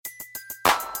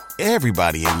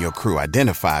Everybody in your crew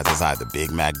identifies as either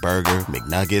Big Mac Burger,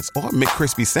 McNuggets, or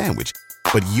McCrispy Sandwich.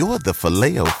 But you're the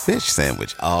Filet-O-Fish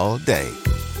Sandwich all day.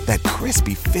 That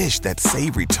crispy fish, that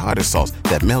savory tartar sauce,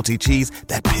 that melty cheese,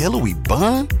 that pillowy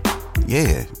bun.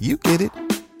 Yeah, you get it.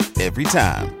 Every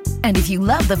time. And if you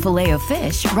love the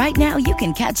Filet-O-Fish, right now you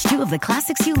can catch two of the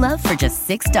classics you love for just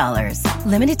 $6.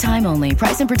 Limited time only.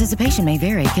 Price and participation may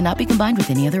vary. Cannot be combined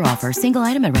with any other offer. Single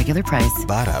item at regular price.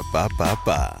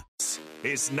 Ba-da-ba-ba-ba.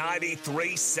 It's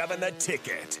 93.7 The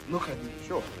Ticket. Look at me,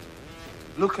 sure.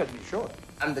 Look at me, sure.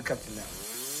 I'm the captain now.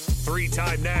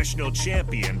 Three-time national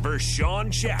champion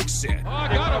Vershawn Jackson. Oh,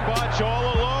 got a bunch all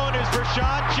alone is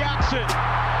Vershawn Jackson.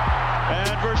 And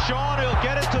Vershawn will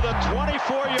get it to the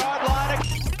 24-yard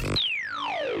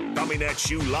line. Coming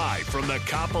at you live from the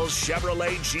Coppels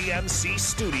Chevrolet GMC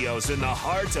studios in the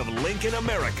heart of Lincoln,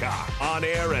 America. On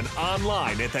air and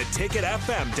online at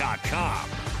theticketfm.com.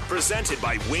 Presented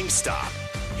by Wingstop.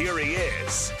 Here he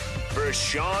is,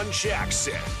 Vershawn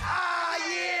Jackson.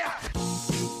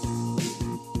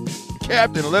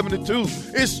 Captain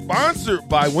 11-2 is sponsored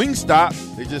by Wingstop.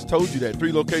 They just told you that.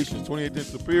 3 locations, 28th and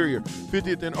Superior,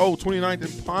 50th and 29th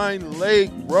and Pine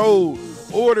Lake Road.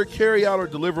 Order, carry out, or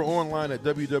deliver online at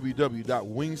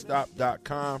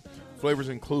www.wingstop.com. Flavors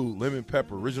include lemon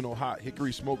pepper, original hot,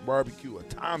 hickory smoked barbecue,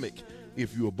 atomic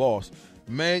if you a boss,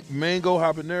 mango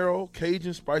habanero,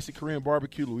 Cajun spicy Korean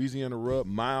barbecue, Louisiana rub,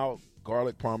 mild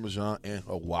garlic parmesan, and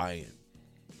Hawaiian.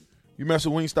 You mess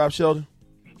with Wingstop, Sheldon?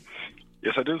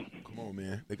 Yes, I do. Come on,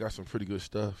 man. They got some pretty good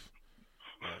stuff.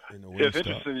 In the It's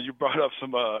interesting that you brought up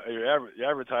some your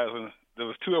advertising. There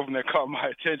was 2 of them that caught my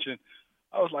attention.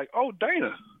 I was like, oh,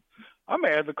 Dana. I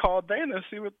may have to call Dana and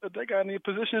see if they got any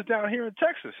positions down here in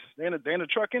Texas. Dana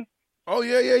Trucking. Oh,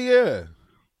 yeah.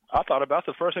 I thought about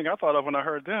the first thing I thought of when I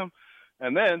heard them.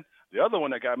 And then the other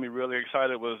one that got me really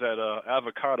excited was that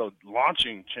avocado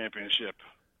launching championship.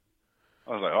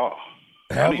 I was like, oh.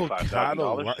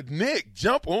 Avocado. Nick,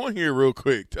 jump on here real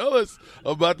quick. Tell us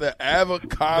about the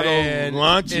avocado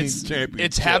launching championship.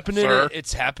 It's happening. Sir.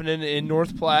 It's happening in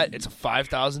North Platte. It's a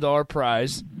 $5,000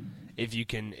 prize if you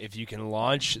can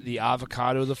launch the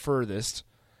avocado the furthest,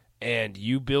 and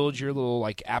you build your little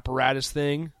like apparatus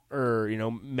thing or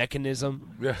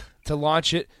mechanism to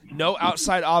launch it. No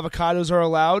outside avocados are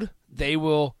allowed. They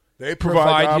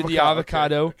provide you the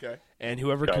avocado, okay. And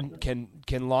whoever can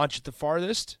launch it the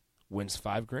farthest wins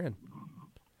 $5,000.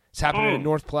 It's happening in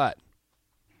North Platte.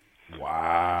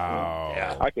 Wow.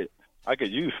 Yeah. I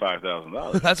could use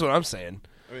 $5,000. That's what I'm saying.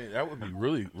 I mean, that would be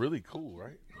really, really cool,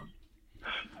 right?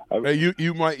 Hey, you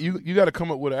got to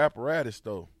come up with an apparatus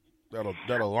though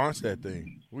that'll launch that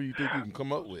thing. What do you think you can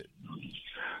come up with?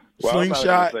 Well,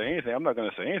 Slingshot. I'm not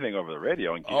going to say anything over the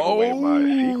radio and give away my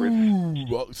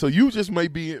secrets. Well, so you just may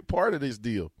be part of this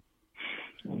deal.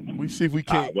 We see if we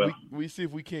can't. We see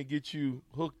if we can't get you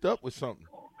hooked up with something.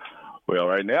 Well,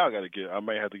 right now I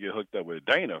may have to get hooked up with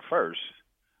Dana first.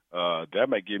 That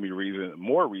may give me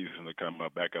more reason to come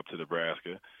back up to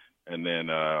Nebraska, and then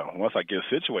once I get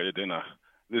situated, then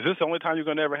is this the only time you're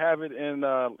going to ever have it in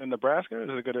Nebraska? Is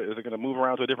it gonna move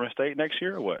around to a different state next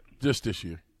year or what? Just this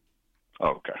year.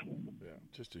 Oh, okay. Yeah,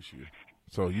 just this year.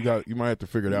 So you might have to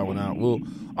figure that one out.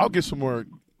 I'll get some more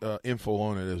info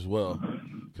on it as well.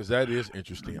 Because that is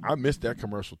interesting. I missed that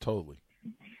commercial totally.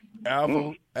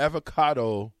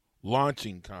 Avocado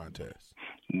launching contest.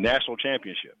 National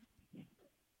championship.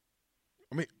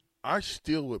 I mean, I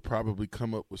still would probably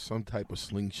come up with some type of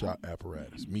slingshot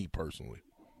apparatus, me personally.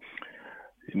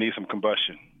 You need some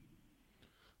combustion.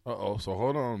 Uh-oh. So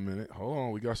hold on a minute. Hold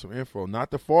on. We got some info.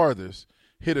 Not the farthest.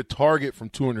 Hit a target from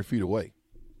 200 feet away.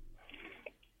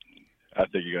 I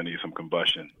think you're gonna need some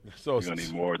combustion. So you're gonna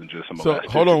need more than just some. So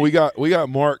hold on, we got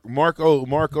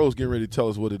Marco's getting ready to tell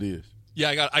us what it is.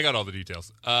 Yeah, I got all the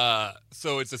details.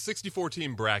 So it's a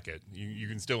 64-team bracket. You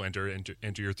can still enter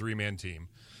your 3-man team.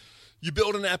 You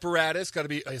build an apparatus, got to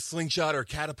be a slingshot or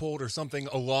catapult or something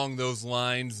along those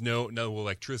lines. No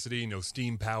electricity, no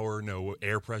steam power, no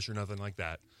air pressure, nothing like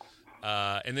that.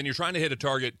 And then you're trying to hit a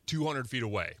target 200 feet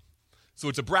away. So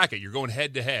it's a bracket. You're going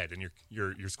head to head, and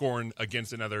you're scoring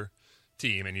against another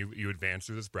team, and you advance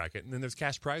through this bracket, and then there's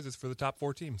cash prizes for the top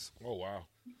 4 teams. Oh, wow.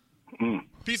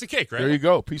 Piece of cake, right? There you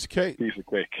go. Piece of cake. Piece of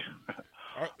cake.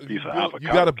 You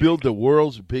got to build the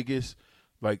world's biggest,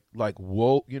 like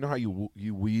wool. You know how you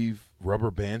weave rubber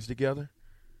bands together?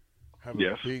 Have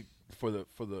yes. A big for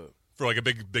like a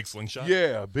big slingshot.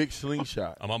 Yeah, a big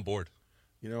slingshot. I'm on board.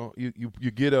 You know, you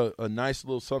get a nice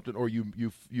little something, or you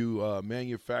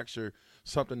manufacture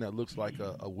something that looks like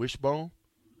a wishbone,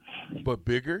 but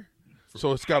bigger.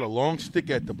 So it's got a long stick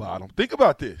at the bottom. Think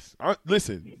about this.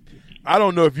 Listen, I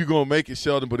don't know if you're going to make it,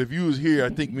 Sheldon, but if you was here, I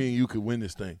think me and you could win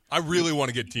this thing. I really want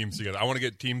to get teams together. I want to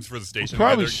get teams for the station.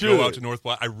 Probably should go out to North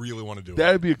Platte. I really want to do it.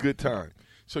 That'd be a good time.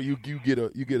 So you get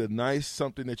a nice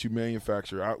something that you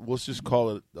manufacture. Let's just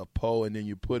call it a pole, and then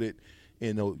you put it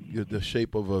in the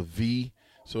shape of a V.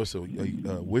 So it's a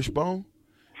wishbone,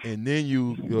 and then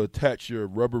you attach your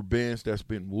rubber bands that's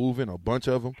been moving, a bunch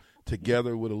of them,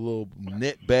 together with a little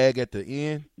net bag at the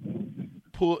end.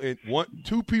 Pull it.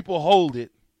 Two people hold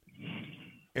it,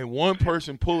 and one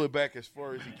person pull it back as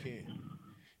far as he can.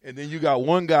 And then you got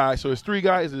one guy. So it's 3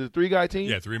 guys. Is it a 3-guy team?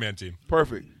 Yeah, 3-man team.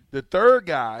 Perfect. The third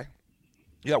guy,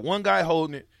 you got one guy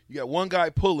holding it. You got one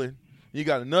guy pulling. You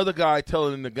got another guy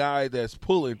telling the guy that's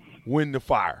pulling when to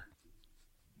fire.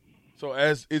 So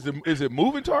is it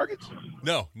moving targets?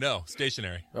 No,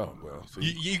 stationary. Oh, well.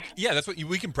 That's what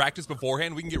we can practice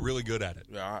beforehand. We can get really good at it.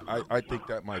 Yeah, I think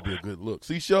that might be a good look.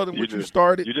 See, Sheldon, you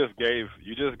started. You just gave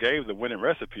the winning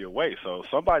recipe away. So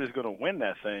somebody's going to win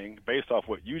that thing based off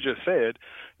what you just said.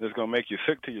 That's going to make you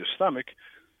sick to your stomach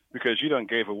because you done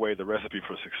gave away the recipe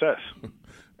for success.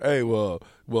 Hey, well,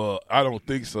 I don't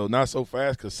think so. Not so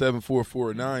fast because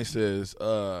 7449 says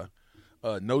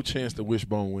no chance the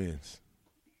wishbone wins.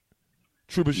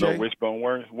 Trebuchet? No wishbone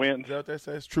wins. Is that what that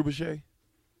says? Trebuchet?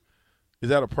 Is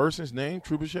that a person's name,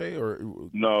 Trebuchet? Or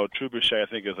no, Trebuchet I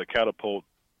think is a catapult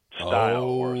style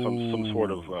or some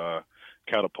sort of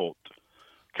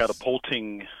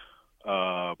catapulting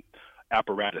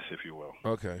apparatus, if you will.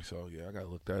 Okay, so yeah, I gotta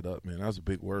look that up, man. That was a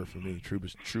big word for me,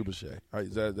 Trebuchet.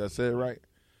 Is that said right?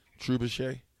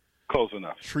 Trebuchet? Close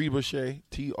enough. Trebuchet,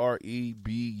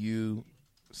 Trebuchet.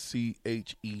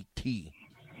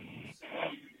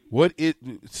 What is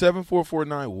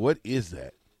 7449? What is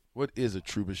that? What is a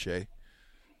trebuchet?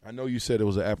 I know you said it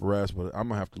was an apparatus, but I'm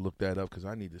gonna have to look that up because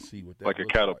I need to see what that like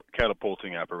looks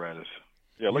catapulting apparatus.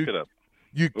 Yeah, look it up.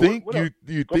 You think you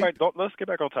think? Let's get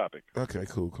back on topic. Okay,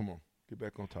 cool. Come on, get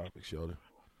back on topic, Sheldon.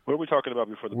 What were we talking about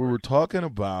before the break? We were talking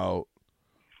about.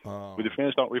 We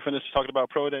finished talking about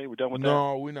Pro Day. We done with that?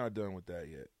 No, we're not done with that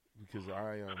yet. Because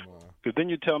I am. Because didn't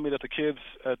you tell me that the kids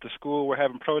at the school were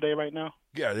having Pro Day right now?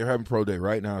 Yeah, they're having Pro Day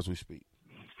right now as we speak.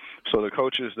 So the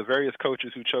various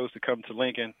coaches who chose to come to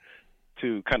Lincoln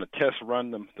to kind of test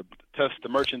the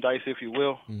merchandise, if you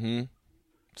will. Mm-hmm.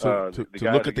 So the to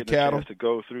guys look at the cattle, to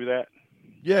go through that.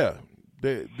 Yeah,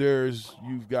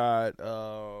 you've got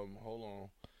hold on,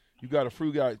 you got a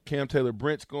few guys. Cam Taylor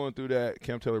Brent's going through that.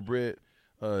 Cam Taylor Brent,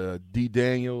 D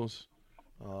Daniels.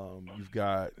 You've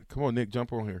got come on, Nick,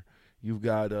 jump on here. You've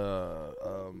got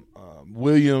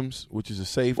Williams, which is a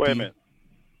safety. Wait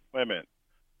a minute.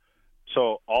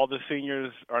 So all the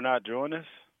seniors are not doing this?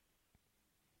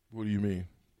 What do you mean?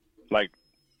 Like,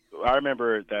 I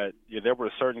remember that there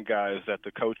were certain guys that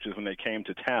the coaches, when they came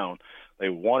to town, they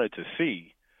wanted to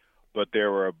see, but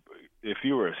if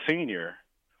you were a senior,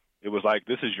 it was like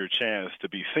this is your chance to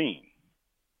be seen.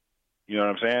 You know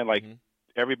what I'm saying? Like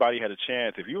everybody had a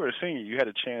chance. If you were a senior, you had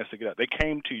a chance to get out. They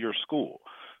came to your school.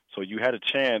 So you had a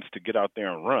chance to get out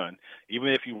there and run.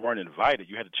 Even if you weren't invited,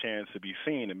 you had a chance to be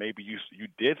seen, and maybe you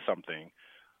did something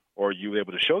or you were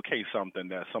able to showcase something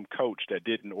that some coach that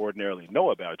didn't ordinarily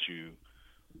know about you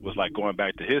was like going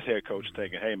back to his head coach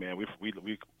thinking, hey, man, we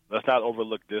let's not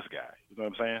overlook this guy. You know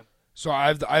what I'm saying? So I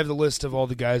have the list of all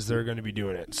the guys that are going to be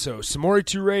doing it. So Samori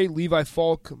Toure, Levi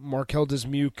Falk, Markel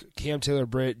Dismuke, Cam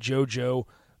Taylor-Britt, JoJo,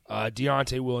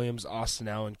 Deontay Williams, Austin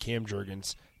Allen, Cam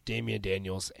Jurgens, Damian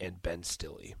Daniels, and Ben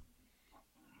Stilley.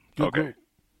 Good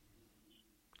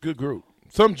group.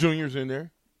 Some juniors in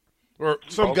there, or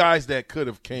some guys that could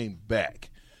have came back.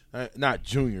 Not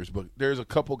juniors, but there's a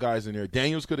couple guys in there.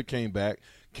 Daniels could have came back.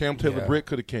 Cam Taylor-Britt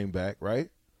could have came back, right?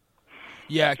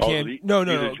 Yeah,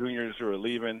 no. Juniors who are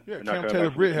leaving. Yeah, Cam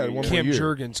Taylor-Britt had one more year. Cam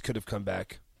Jurgens could have come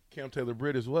back. Cam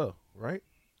Taylor-Britt as well, right?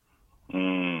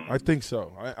 I think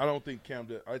so. I don't think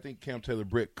I think Cam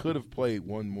Taylor-Britt could have played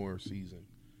one more season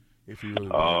if he really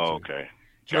wanted to. Okay.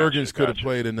 Jurgens could have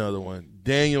played another one.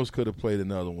 Daniels could have played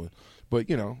another one. But,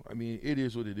 it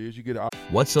is what it is. You get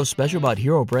What's so special about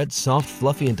Hero Bread's soft,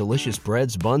 fluffy, and delicious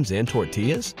breads, buns, and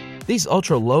tortillas? These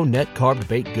ultra-low net-carb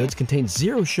baked goods contain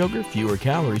zero sugar, fewer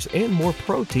calories, and more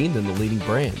protein than the leading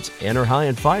brands, and are high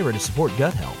in fiber to support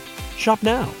gut health. Shop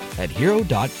now at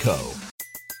Hero.co.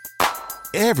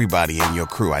 Everybody in your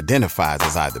crew identifies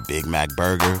as either Big Mac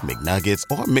Burger, McNuggets,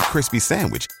 or McCrispy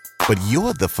Sandwich. But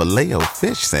you're the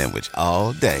Filet-O-Fish Sandwich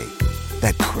all day.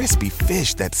 That crispy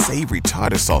fish, that savory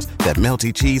tartar sauce, that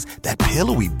melty cheese, that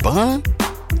pillowy bun.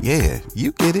 Yeah,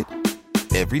 you get it.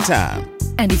 every time.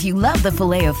 And if you love the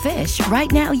Filet-O-Fish,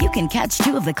 right now you can catch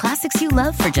two of the classics you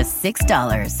love for just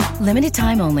 $6. Limited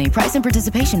time only. Price and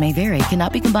participation may vary.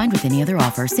 Cannot be combined with any other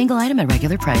offer. Single item at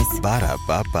regular price.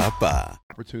 Ba-da-ba-ba-ba.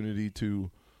 Opportunity to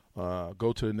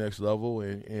go to the next level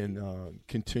and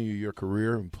continue your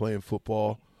career and playing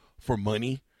football for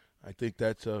money. I think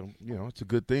that's it's a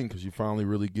good thing because you finally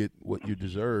really get what you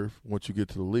deserve once you get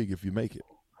to the league if you make it.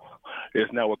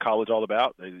 Isn't that what college all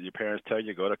about? Your parents tell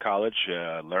you go to college,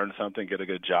 learn something, get a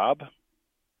good job.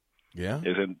 Yeah.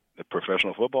 Isn't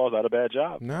professional football is not a bad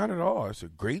job? Not at all. It's a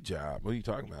great job. What are you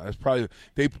talking about? It's probably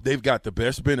they've got the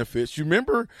best benefits. You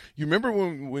remember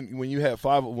when you had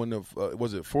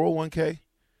was it 401k?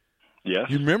 Yes.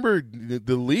 You remember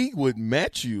the league would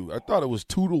match you. I thought it was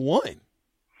 2 to 1.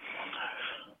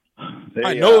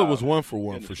 I know it was 1 for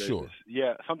 1 for sure.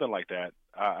 Yeah, something like that.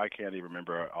 I can't even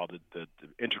remember all the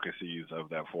intricacies of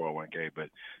that 401k, but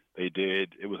they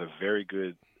did. It was a very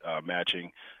good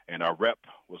matching, and our rep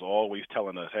was always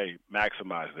telling us, hey,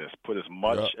 maximize this. Put as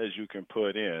much as you can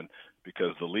put in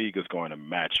because the league is going to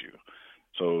match you.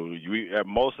 So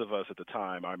most of us at the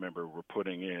time, I remember, were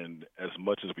putting in as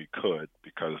much as we could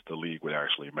because the league would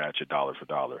actually match it dollar for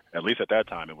dollar. At least at that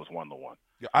time, it was 1 to 1.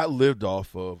 Yeah, I lived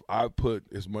off of. I put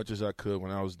as much as I could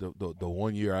when I was the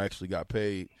 1 year I actually got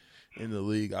paid in the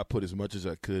league. I put as much as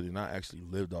I could, and I actually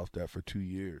lived off that for 2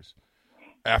 years.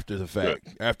 After the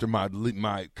fact, after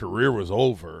my career was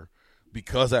over,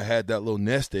 because I had that little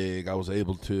nest egg, I was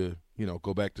able to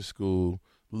go back to school,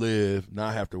 live,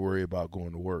 not have to worry about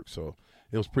going to work. So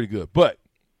it was pretty good. But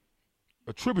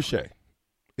a trebuchet,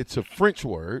 it's a French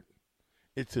word.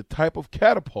 It's a type of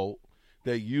catapult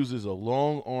that uses a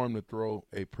long arm to throw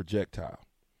a projectile.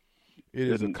 It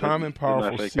is a common,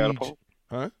 powerful siege. Catapult?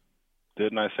 Huh?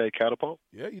 Didn't I say catapult?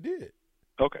 Yeah, you did.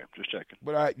 Okay, just checking.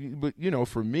 But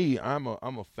for me, I'm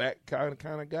a fact kind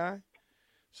of guy,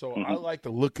 so I like to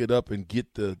look it up and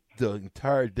get the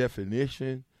entire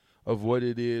definition of what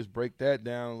it is, break that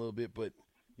down a little bit. But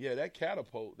yeah, that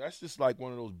catapult, that's just like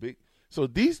one of those big. So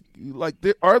these,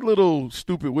 our little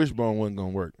stupid wishbone wasn't gonna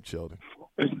work, Sheldon.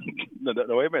 No,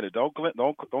 wait a minute!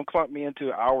 Don't clump me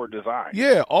into our design.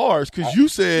 Yeah, ours, because you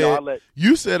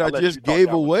said I just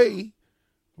gave away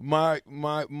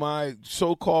my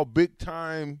so-called big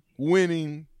time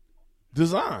winning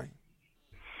design.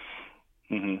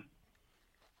 Mm-hmm.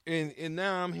 And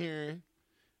now I'm hearing,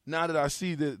 now that I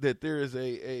see that there is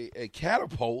a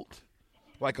catapult,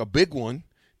 like a big one,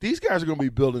 these guys are going to be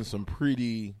building some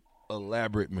pretty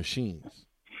elaborate machines.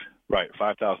 Right,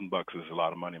 $5,000 is a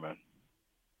lot of money, man.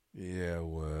 Yeah,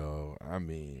 well, I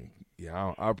mean,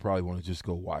 I probably want to just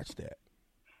go watch that.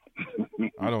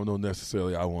 I don't know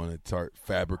necessarily I want to start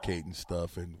fabricating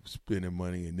stuff and spending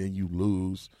money and then you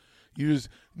lose. You just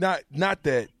not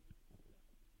that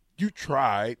you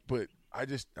tried, but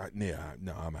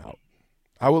I'm out.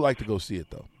 I would like to go see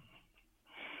it though.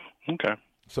 Okay.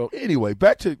 So anyway,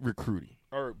 back to recruiting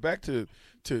or back to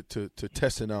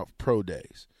testing out pro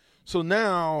days. So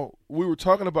now we were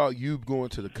talking about you going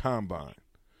to the combine.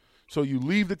 So you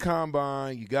leave the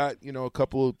combine, you got, a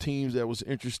couple of teams that was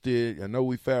interested. I know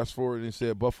we fast forwarded and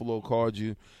said Buffalo called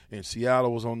you and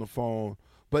Seattle was on the phone.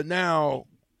 But now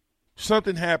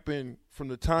something happened from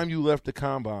the time you left the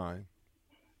combine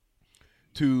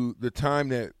to the time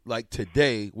that, like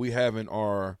today, we having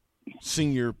our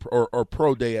senior or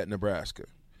pro day at Nebraska.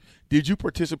 Did you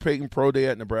participate in pro day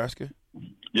at Nebraska?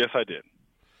 Yes, I did.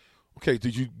 Okay,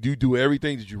 did you do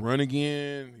everything? Did you run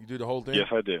again? You did the whole thing? Yes,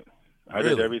 I did. I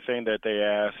did everything that they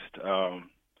asked.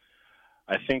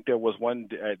 I think there was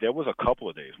a couple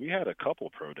of days. We had a couple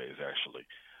of pro days actually.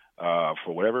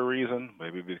 For whatever reason,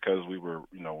 maybe because we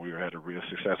had a real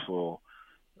successful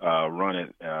run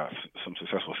at some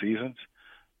successful seasons,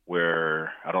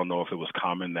 where I don't know if it was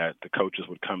common that the coaches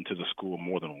would come to the school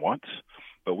more than once,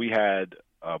 but we had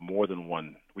more than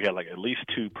one. We had at least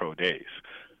 2 pro days.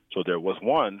 So there was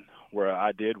one where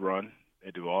I did run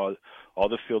and do all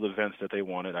the field events that they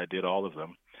wanted. I did all of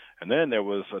them. And then there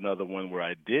was another one where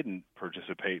I didn't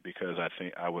participate because I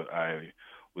think I was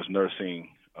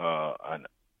nursing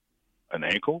an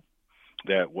ankle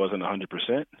that wasn't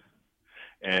 100%.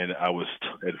 And I was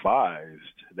advised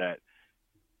that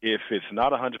if it's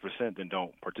not 100%, then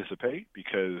don't participate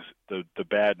because the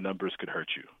bad numbers could hurt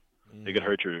you. They could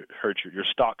hurt your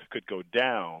stock could go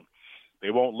down. They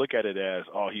won't look at it as,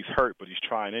 oh, he's hurt, but he's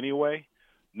trying anyway.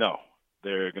 No.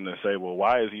 They're going to say, well,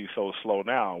 why is he so slow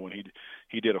now when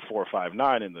he did a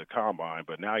 4.59 in the combine,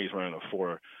 but now he's running a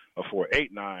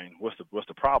 4.89? What's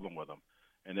the problem with him?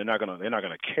 And they're not going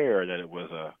to care that it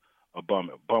was a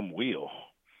bum wheel.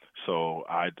 So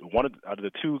out of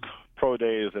the 2 pro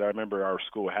days that I remember our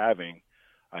school having,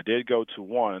 I did go to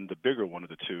one, the bigger one of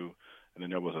the two, and then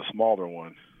there was a smaller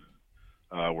one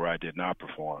where I did not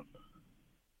perform.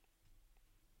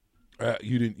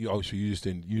 You didn't. Oh, so you just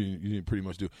didn't. You didn't pretty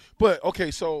much do. But okay,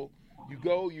 so you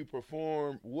go, you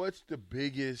perform. What's the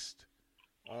biggest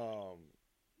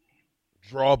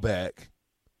drawback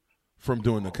from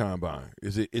doing the combine?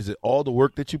 Is it all the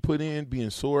work that you put in, being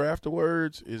sore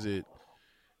afterwards? Is it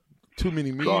too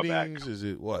many meetings? Drawbacks. Is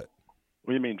it what? What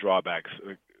do you mean drawbacks?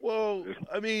 Well,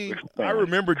 I mean, I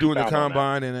remember doing the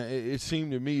combine, and it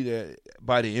seemed to me that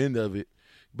by the end of it,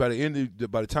 by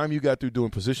the time you got through doing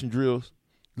position drills,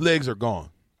 legs are gone.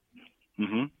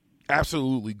 Mm-hmm.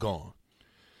 Absolutely gone.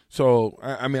 So,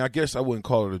 I mean, I guess I wouldn't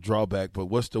call it a drawback, but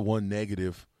what's the one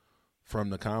negative from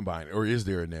the combine, or is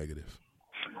there a negative?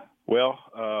 Well,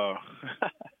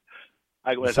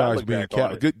 besides being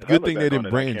cattle, good thing they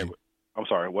didn't brand you. I'm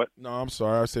sorry, what? No, I'm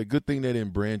sorry. I said good thing they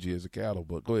didn't brand you as a cattle,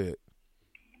 but go ahead.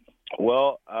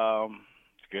 Well,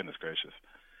 goodness gracious.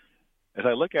 As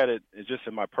I look at it, it's just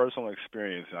in my personal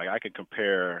experience. Like I can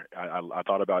compare. I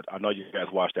thought about. I know you guys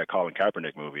watched that Colin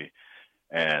Kaepernick movie,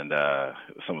 and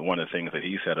one of the things that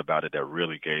he said about it that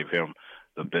really gave him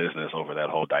the business over that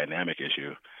whole dynamic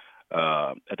issue.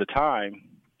 At the time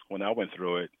when I went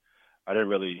through it, I didn't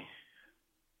really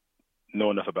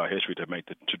know enough about history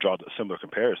to draw similar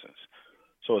comparisons.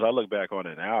 So as I look back on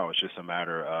it now, it's just a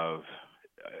matter of,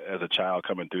 as a child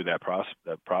coming through that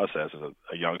process as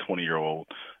a young 20-year-old,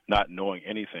 not knowing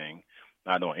anything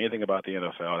about the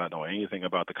NFL, not knowing anything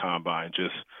about the combine,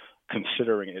 just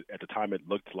considering it at the time it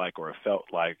looked like or it felt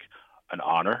like an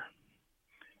honor.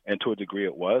 And to a degree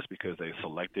it was, because they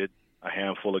selected a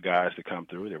handful of guys to come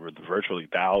through. There were virtually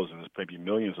thousands, maybe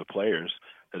millions of players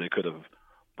that they could have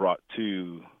brought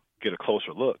to get a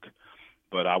closer look.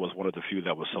 But I was one of the few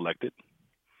that was selected.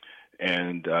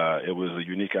 And it was a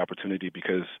unique opportunity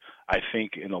because I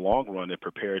think in the long run it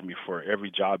prepared me for every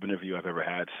job interview I've ever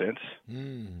had since.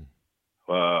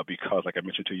 Because, like I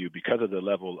mentioned to you, because of the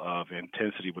level of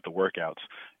intensity with the workouts,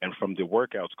 and from the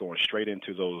workouts going straight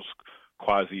into those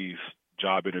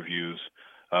quasi-job interviews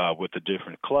with the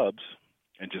different clubs,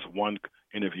 and just one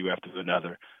interview after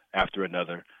another,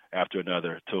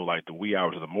 till like the wee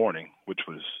hours of the morning, which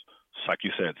was, like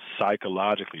you said,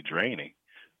 psychologically draining.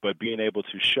 But being able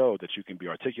to show that you can be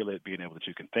articulate, being able that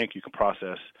you can think, you can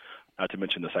process, not to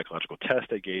mention the psychological test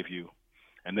they gave you,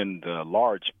 and then the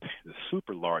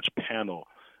super large panel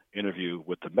interview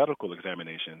with the medical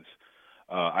examinations,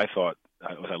 I thought,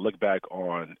 as I look back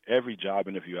on every job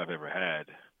interview I've ever had,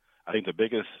 I think the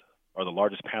biggest or the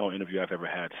largest panel interview I've ever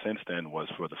had since then was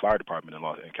for the fire department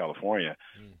in California,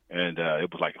 and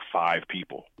it was like 5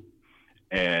 people.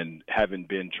 And having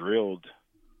been drilled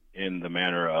in the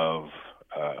manner of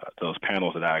those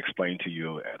panels that I explained to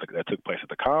you that took place at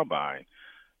the combine,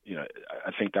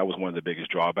 I think that was one of the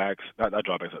biggest drawbacks, not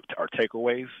drawbacks, or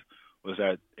takeaways, was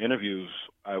that interviews,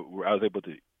 I was able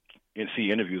to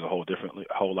see interviews a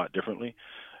whole lot differently.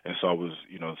 And so I was,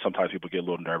 sometimes people get a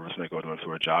little nervous when they go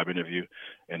to a job interview,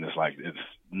 and it's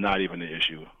not even an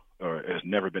issue, or it's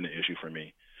never been an issue for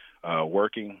me.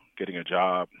 Getting a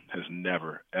job has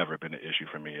never, ever been an issue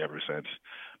for me ever since,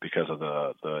 because of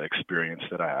the experience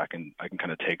that I can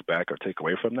kind of take back or take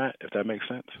away from that, if that makes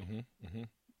sense. Mm-hmm, mm-hmm.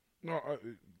 No,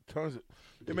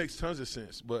 it makes tons of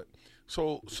sense. But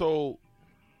so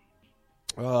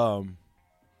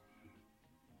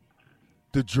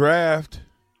the draft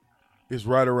is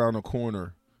right around the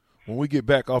corner. When we get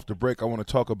back off the break, I want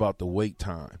to talk about the wait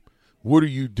time. What are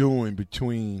you doing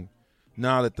between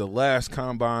now that the last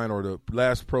combine or the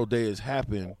last pro day has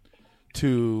happened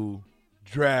to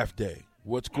draft day?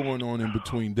 What's going on in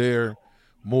between there?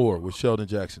 More with Sheldon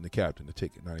Jackson, the captain, the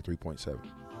ticket, 93.7.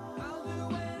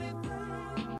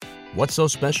 What's so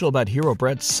special about Hero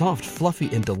Bread's soft,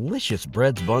 fluffy, and delicious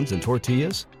breads, buns, and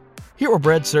tortillas? Hero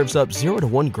Bread serves up 0 to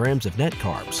 1 grams of net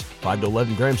carbs, 5 to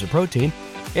 11 grams of protein,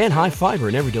 and high fiber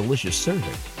in every delicious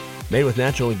serving. Made with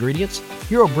natural ingredients,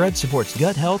 Hero Bread supports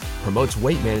gut health, promotes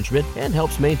weight management, and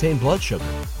helps maintain blood sugar.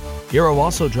 Hero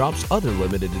also drops other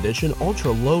limited edition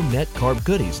ultra-low net carb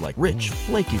goodies like rich,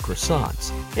 flaky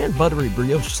croissants and buttery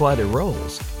brioche slider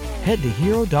rolls. Head to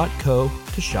hero.co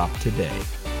to shop today.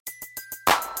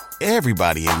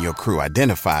 Everybody in your crew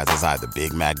identifies as either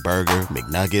Big Mac Burger,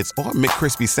 McNuggets, or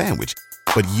McCrispy Sandwich.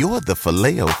 But you're the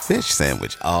Filet-O-Fish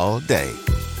Sandwich all day.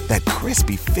 That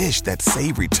crispy fish, that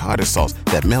savory tartar sauce,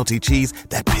 that melty cheese,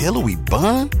 that pillowy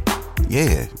bun.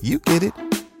 Yeah, you get it.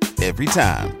 Every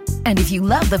time. And if you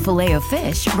love the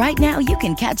Filet-O-Fish, right now you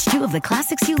can catch 2 of the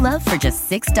classics you love for just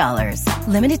 $6.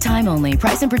 Limited time only.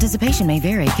 Price and participation may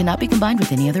vary. Cannot be combined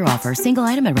with any other offer. Single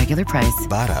item at regular price.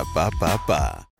 Ba-da-ba-ba-ba.